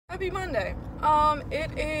Happy Monday.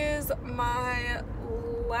 It is my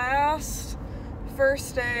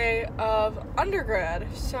first day of undergrad.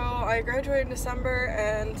 So I graduated in December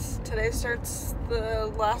and today starts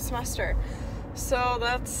the last semester. So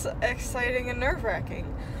that's exciting and nerve-wracking.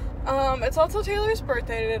 It's also Taylor's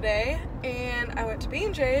birthday today, and I went to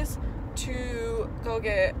B&J's to go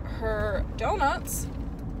get her donuts,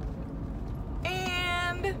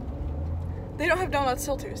 and they don't have donuts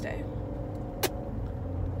till Tuesday.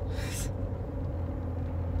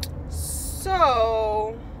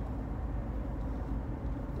 So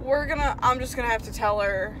I'm just gonna have to tell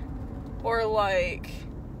her, or like,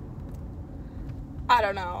 I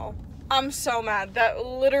don't know. I'm so mad. That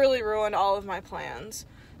literally ruined all of my plans.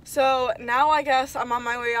 So now I guess I'm on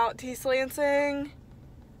my way out to East Lansing.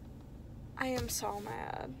 I am so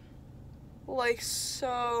mad. Like,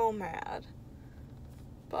 so mad.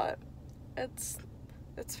 But it's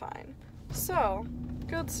fine. So,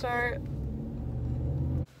 good start.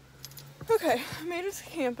 Okay, made it to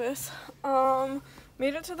campus.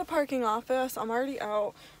 Made it to the parking office. I'm already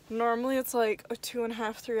out. Normally it's like a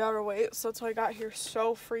 2.5-3 hour wait, so that's why I got here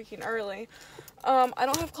so freaking early. I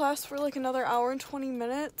don't have class for like another hour and 20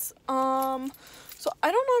 minutes. So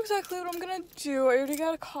I don't know exactly what I'm gonna do. I already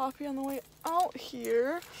got a coffee on the way out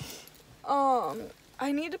here.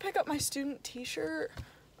 I need to pick up my student t-shirt,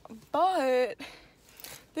 but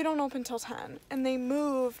they don't open till 10, and they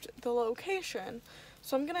moved the location.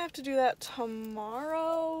 So I'm gonna have to do that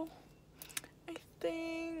tomorrow, I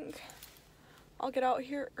think. I'll get out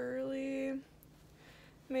here early,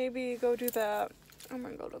 maybe go do that. I'm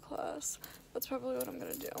gonna go to class. That's probably what I'm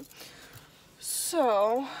gonna do.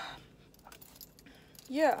 So,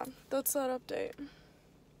 yeah, that's that update.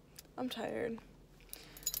 I'm tired.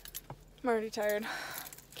 I'm already tired.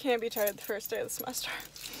 Can't be tired the first day of the semester.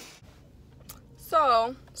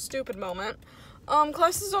 So, stupid moment.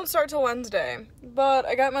 Classes don't start till Wednesday, but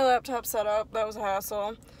I got my laptop set up. That was a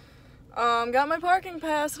hassle. Got my parking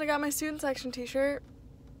pass, and I got my student section t-shirt.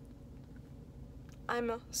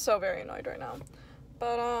 I'm so very annoyed right now.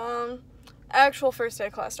 But, actual first day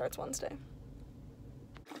of class starts Wednesday.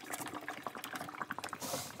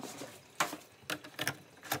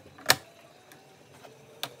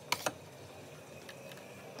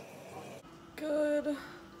 Good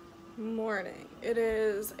morning. It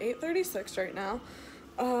is 8:36 right now.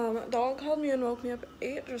 Dalton called me and woke me up at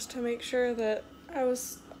 8 just to make sure that I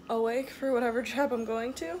was awake for whatever job I'm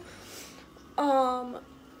going to.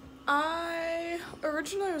 I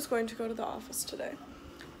originally was going to go to the office today.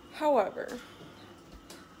 However,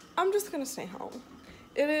 I'm just gonna stay home.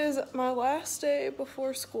 It is my last day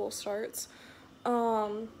before school starts.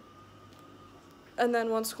 And then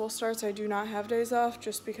once school starts, I do not have days off,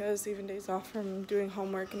 just because even days off from doing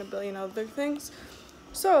homework and a billion other things.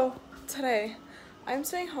 So today, I'm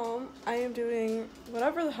staying home. I am doing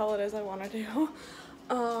whatever the hell it is I want to do,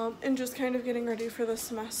 and just kind of getting ready for the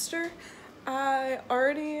semester. I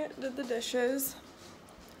already did the dishes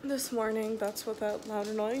this morning. That's what that loud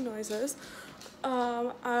annoying noise is.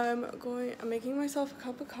 I'm making myself a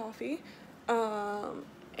cup of coffee,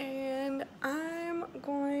 and I'm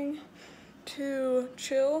going to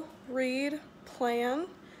chill, read, plan.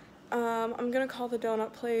 I'm gonna call the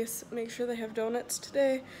donut place, make sure they have donuts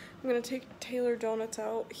today. I'm gonna take Taylor donuts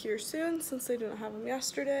out here soon since they didn't have them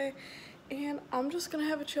yesterday, and I'm just gonna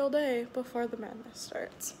have a chill day before the madness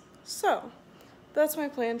starts. So that's my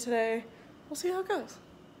plan today. We'll see how it goes.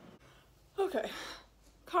 Okay,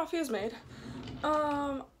 coffee is made.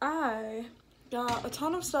 I got a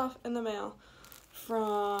ton of stuff in the mail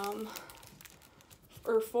for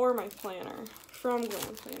my planner from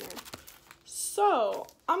GlamPlanner. So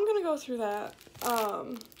I'm gonna go through that,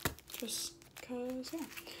 just cause, yeah.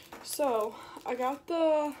 So I got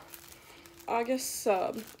the August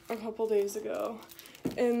sub a couple days ago,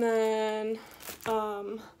 and then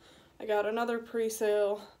I got another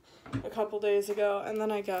pre-sale a couple days ago, and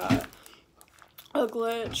then I got a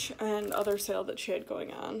glitch and other sale that she had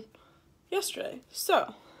going on yesterday.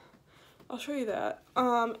 So I'll show you that.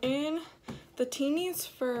 In the teenies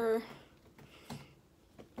for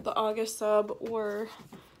the August sub were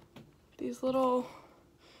these little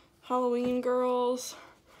Halloween girls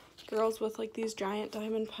with like these giant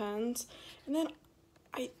diamond pens, and then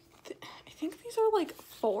I think these are like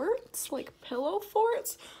forts, like pillow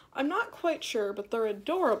forts. I'm not quite sure, but they're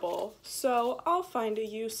adorable, so I'll find a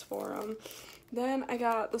use for them. Then I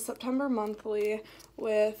got the September monthly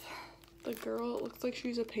with the girl, it looks like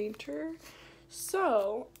she's a painter.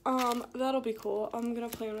 So, that'll be cool. I'm gonna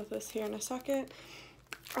play with this here in a second.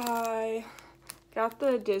 I got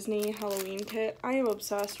the Disney Halloween kit. I am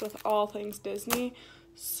obsessed with all things Disney,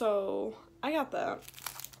 so I got that.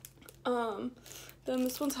 Then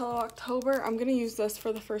this one's Hello October. I'm gonna use this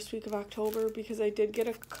for the first week of October because I did get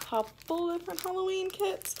a couple different Halloween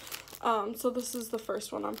kits. So this is the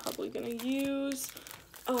first one I'm probably gonna use.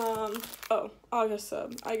 Oh, August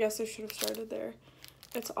sub. I guess I should have started there.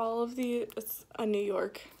 It's a New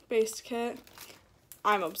York based kit.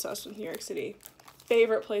 I'm obsessed with New York City.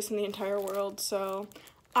 Favorite place in the entire world, so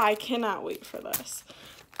I cannot wait for this.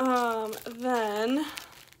 Then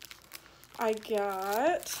I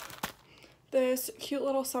got this cute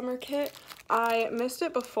little summer kit. I missed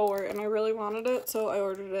it before and I really wanted it, so I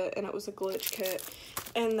ordered it, and it was a glitch kit.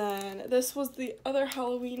 And then this was the other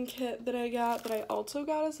Halloween kit that I got that I also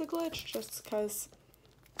got as a glitch, just because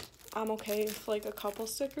I'm okay if like a couple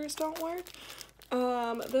stickers don't work.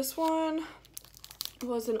 This one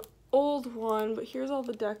was an old one, but here's all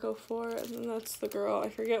the deco for it, and then that's the girl. I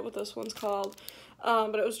forget what this one's called,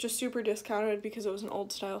 but it was just super discounted because it was an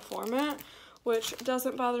old style format, which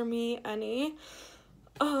doesn't bother me any.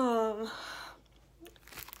 I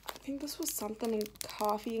think this was something in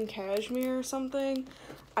coffee and cashmere or something.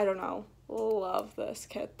 I don't know. Love this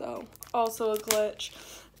kit though. Also a glitch.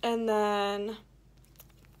 And then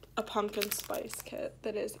a pumpkin spice kit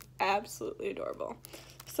that is absolutely adorable.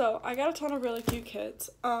 So I got a ton of really cute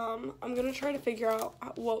kits. I'm gonna try to figure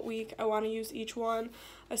out what week I want to use each one.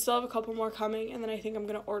 I still have a couple more coming, and then I think I'm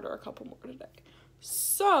gonna order a couple more today.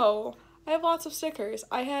 So I have lots of stickers.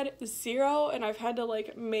 I had 0, and I've had to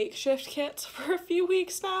like makeshift kits for a few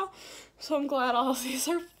weeks now, so I'm glad all of these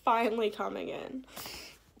are finally coming in.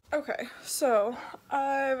 Okay, so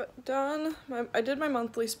I did my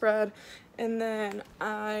monthly spread, and then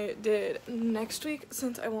I did next week,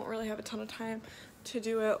 since I won't really have a ton of time to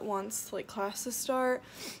do it once like classes start.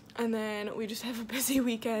 And then we just have a busy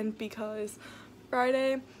weekend because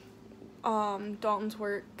Friday Dalton's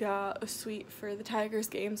work got a suite for the Tigers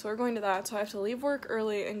game, so we're going to that, so I have to leave work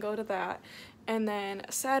early and go to that. And then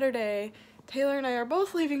Saturday, Taylor and I are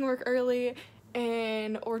both leaving work early,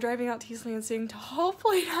 and we're driving out to East Lansing to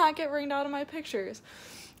hopefully not get rained out of my pictures.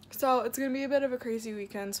 So it's gonna be a bit of a crazy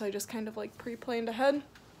weekend, so I just kind of like pre-planned ahead.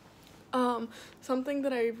 Something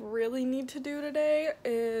that I really need to do today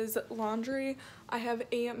is laundry. I have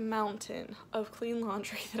a mountain of clean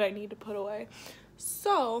laundry that I need to put away.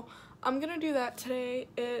 So I'm gonna do that today.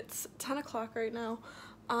 It's 10 o'clock right now.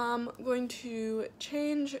 I'm going to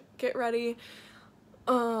change, get ready,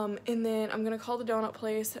 and then I'm gonna call the donut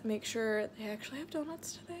place, make sure they actually have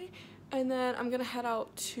donuts today, and then I'm gonna head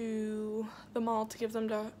out to the mall to give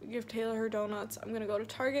Taylor her donuts. I'm gonna go to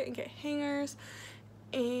Target and get hangers,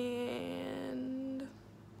 and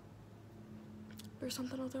there's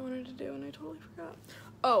something else I wanted to do and I totally forgot.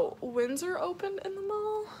 Oh, Windsor opened in the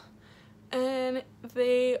mall, and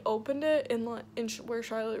they opened it in where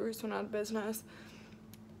Charlotte Russe went out of business,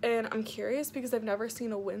 and I'm curious because I've never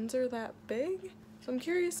seen a Windsor that big, so I'm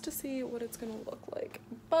curious to see what it's gonna look like.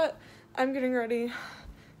 But I'm getting ready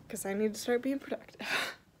because I need to start being productive.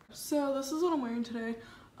 So this is what I'm wearing today.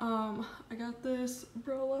 I got this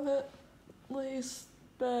bralette lace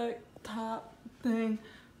back top thing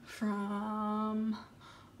from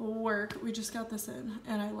work. We just got this in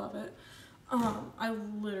and I love it. I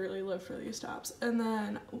literally live for these tops. And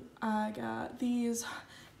then I got these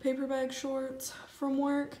paper bag shorts from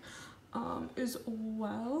work as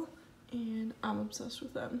well, and I'm obsessed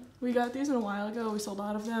with them. We got these in a while ago. We sold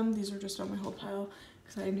out of them. These are just on my whole pile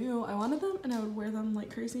because I knew I wanted them and I would wear them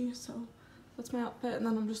like crazy. So that's my outfit, and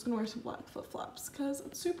then I'm just gonna wear some black flip-flops because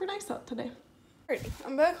it's super nice out today. Alrighty,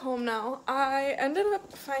 I'm back home now. I ended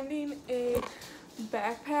up finding a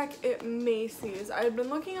backpack at Macy's. I had been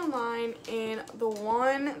looking online, and the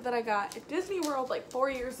one that I got at Disney World like 4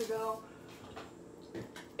 years ago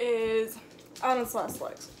is on its last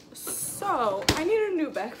legs. So I need a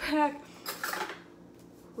new backpack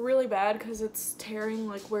really bad because it's tearing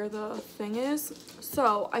like where the thing is.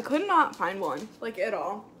 So I could not find one like at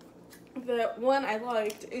all that one I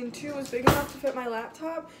liked, and 2 was big enough to fit my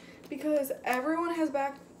laptop, because everyone has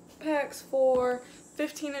backpacks for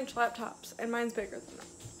 15-inch laptops and mine's bigger than that.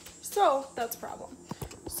 So that's a problem.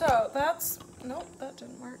 So that's, nope, that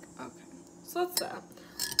didn't work. Okay, so that's that.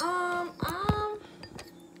 I'm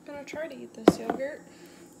gonna try to eat this yogurt.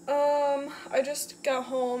 I just got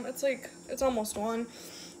home. It's almost 1.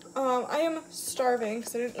 I am starving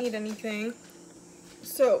because I didn't eat anything.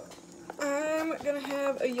 So I'm gonna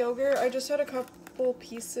have a yogurt. I just had a couple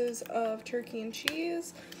pieces of turkey and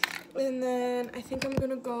cheese. And then I think I'm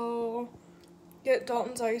gonna go get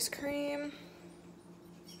Dalton's ice cream.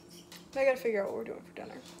 I gotta figure out what we're doing for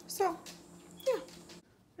dinner. So, yeah.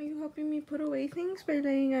 Are you helping me put away things by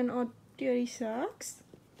laying on all dirty socks?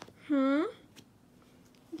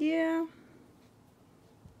 Yeah.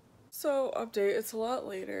 So, update, it's a lot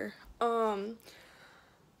later.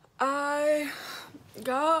 I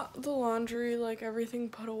got the laundry, like, everything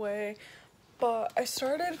put away, but I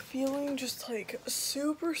started feeling just, like,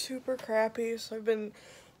 super, super crappy, so I've been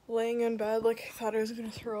laying in bed like I thought I was gonna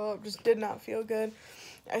throw up, just did not feel good.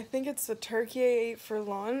 I think it's the turkey I ate for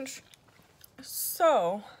lunch.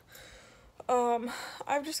 So,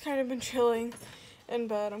 I've just kind of been chilling in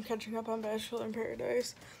bed. I'm catching up on Bachelor in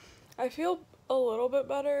Paradise. I feel a little bit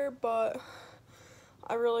better, but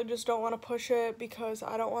I really just don't want to push it because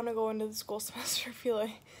I don't want to go into the school semester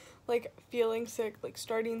feeling sick, like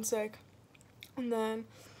starting sick. And then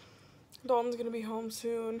Dalton's gonna be home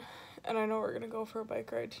soon, and I know we're gonna go for a bike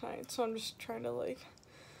ride tonight, so I'm just trying to like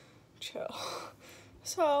chill.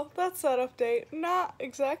 So that's that update. Not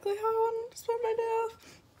exactly how I wanted to spend my day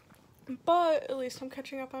off, but at least I'm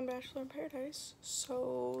catching up on Bachelor in Paradise,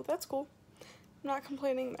 so that's cool. I'm not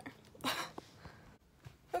complaining there.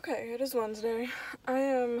 Okay, it is Wednesday. I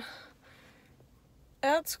am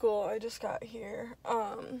at school. I just got here.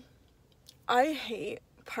 I hate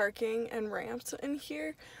parking and ramps in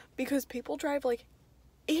here because people drive like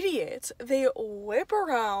idiots. They whip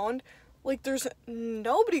around like there's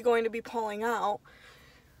nobody going to be pulling out.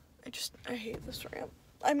 I hate this ramp.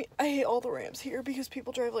 I mean, I hate all the ramps here because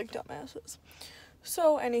people drive like dumbasses.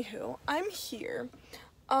 So, anywho, I'm here,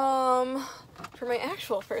 for my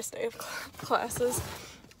actual first day of classes.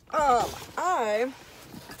 I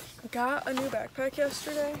got a new backpack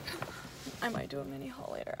yesterday. I might do a mini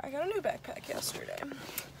haul later. I got a new backpack yesterday.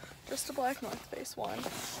 Just a black North Face one.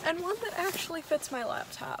 And one that actually fits my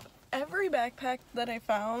laptop. Every backpack that I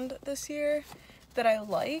found this year that I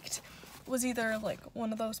liked was either like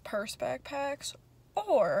one of those purse backpacks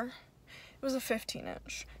or it was a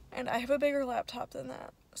 15-inch. And I have a bigger laptop than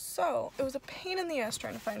that. So it was a pain in the ass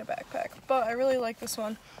trying to find a backpack. But I really like this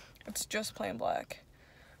one. It's just plain black.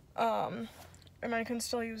 And I can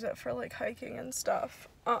still use it for like hiking and stuff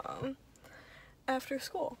after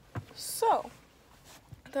school. So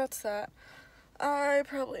that's that. I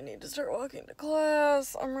probably need to start walking to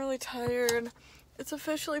class. I'm really tired. It's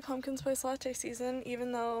officially pumpkin spice latte season,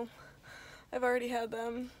 even though I've already had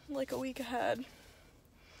them like a week ahead.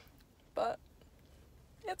 But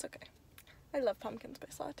it's okay. I love pumpkin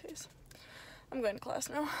spice lattes. I'm going to class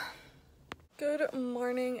now. Good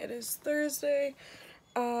morning. It is Thursday.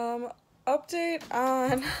 Update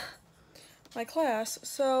on my class.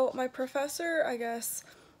 So my professor, I guess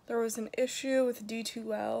there was an issue with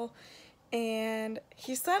D2L, and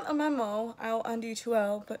he sent a memo out on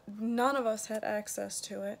D2L, but none of us had access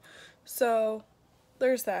to it. So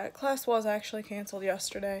there's that. Class was actually canceled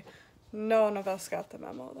yesterday. None of us got the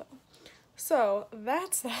memo though. So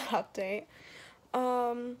that's that update.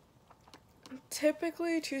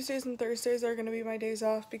 Typically Tuesdays and Thursdays are going to be my days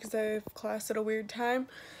off because I have class at a weird time.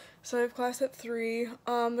 So I have class at 3.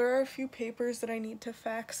 There are a few papers that I need to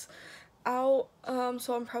fax out,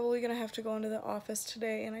 so I'm probably going to have to go into the office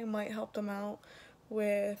today, and I might help them out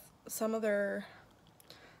with some of their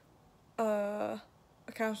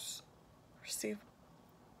accounts receivable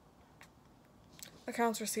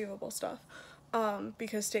stuff,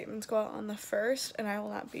 because statements go out on the 1st, and I will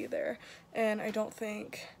not be there, and I don't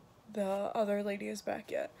think the other lady is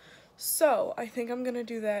back yet. So I think I'm gonna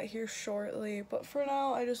do that here shortly, but for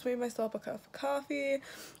now I just made myself a cup of coffee.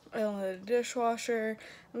 I unloaded the dishwasher.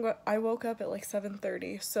 I woke up at like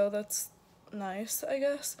 7:30, so that's nice, I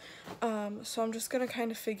guess. So I'm just gonna kind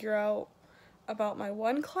of figure out about my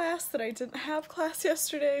one class that I didn't have class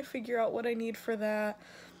yesterday, figure out what I need for that.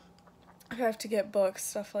 I have to get books,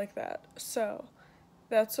 stuff like that. So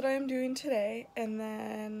that's what I'm doing today, and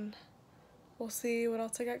then we'll see what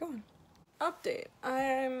else I got going. Update.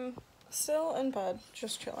 I'm still in bed,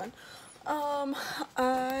 just chilling.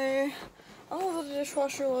 I unloaded the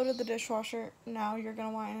dishwasher, loaded the dishwasher. Now you're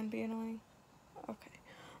gonna whine and be annoying. Okay.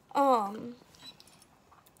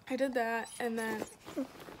 I did that, and then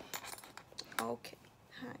okay.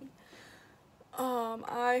 Hi.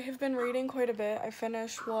 I have been reading quite a bit. I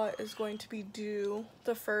finished what is going to be due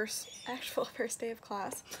the actual first day of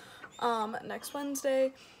class, next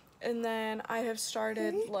Wednesday. And then I have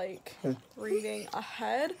started, like, reading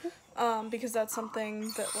ahead, because that's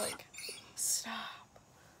something that, like, stop.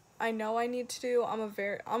 I know I need to do.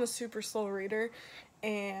 I'm a super slow reader,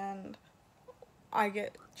 and I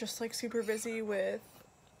get just, like, super busy with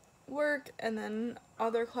work and then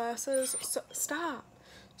other classes. So, stop.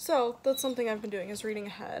 So, that's something I've been doing, is reading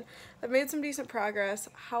ahead. I've made some decent progress.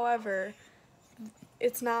 However,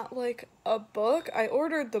 it's not, like, a book. I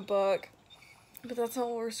ordered the book, but that's not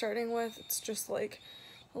what we're starting with. It's just like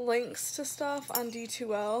links to stuff on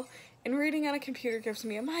D2L, and reading on a computer gives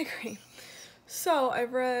me a migraine. So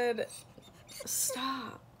I've read,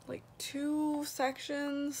 like 2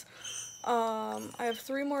 sections. I have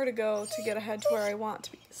 3 more to go to get ahead to where I want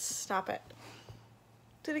to be. Stop it.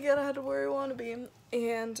 To get ahead to where I want to be.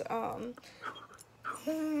 And,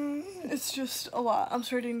 it's just a lot. I'm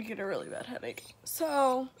starting to get a really bad headache.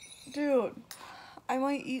 So, dude, I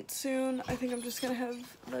might eat soon. I think I'm just gonna have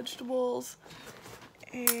vegetables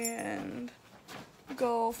and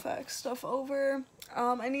go fax stuff over.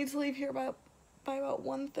 I need to leave here by about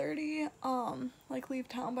 1:30. Like leave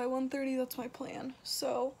town by 1:30. That's my plan.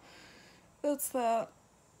 So that's that.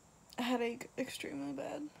 Headache extremely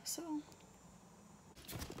bad. So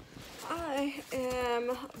I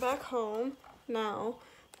am back home now.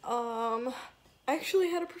 I actually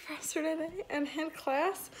had a professor today and had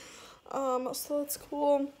class. So that's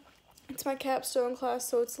cool. It's my capstone class,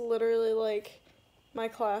 so it's literally like my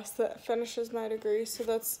class that finishes my degree, so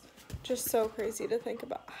that's just so crazy to think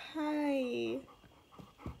about. Hi.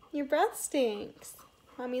 Your breath stinks.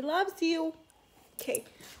 Mommy loves you. Okay.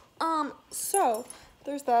 So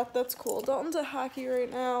there's that. That's cool. Dalton's at hockey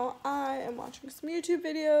right now. I am watching some YouTube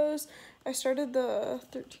videos. I started the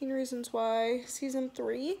 13 Reasons Why season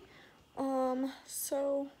 3.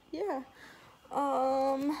 So yeah.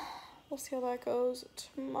 We'll see how that goes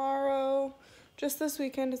tomorrow. Just this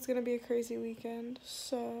weekend, it's gonna be a crazy weekend,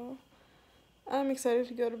 so I'm excited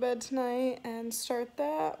to go to bed tonight and start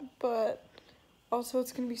that, but also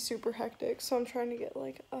it's gonna be super hectic, so I'm trying to get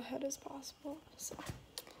like ahead as possible. So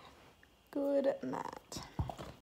good night.